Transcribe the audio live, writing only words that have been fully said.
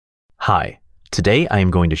Hi, today I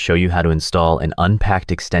am going to show you how to install an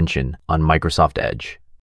unpacked extension on Microsoft Edge.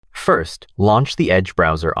 First, launch the Edge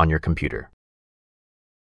browser on your computer.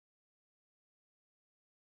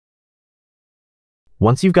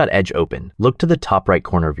 Once you've got Edge open, look to the top right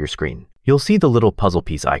corner of your screen. You'll see the little puzzle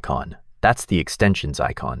piece icon. That's the extensions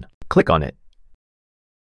icon. Click on it.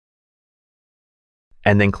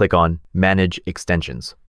 And then click on Manage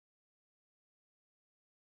Extensions.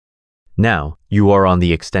 Now, you are on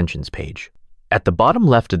the Extensions page. At the bottom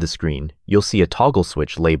left of the screen, you'll see a toggle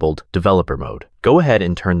switch labeled Developer Mode. Go ahead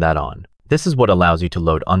and turn that on. This is what allows you to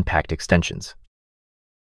load unpacked extensions.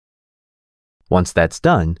 Once that's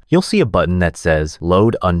done, you'll see a button that says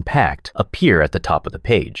Load Unpacked appear at the top of the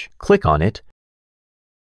page. Click on it,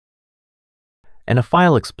 and a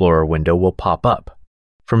File Explorer window will pop up.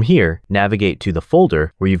 From here, navigate to the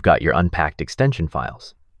folder where you've got your unpacked extension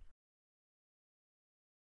files.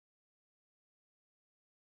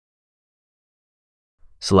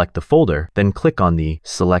 Select the folder, then click on the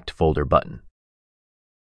Select Folder button.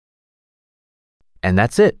 And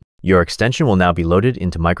that's it. Your extension will now be loaded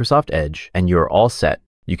into Microsoft Edge, and you're all set.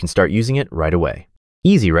 You can start using it right away.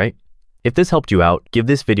 Easy, right? If this helped you out, give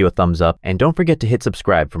this video a thumbs up, and don't forget to hit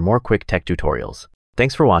subscribe for more quick tech tutorials.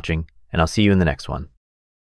 Thanks for watching, and I'll see you in the next one.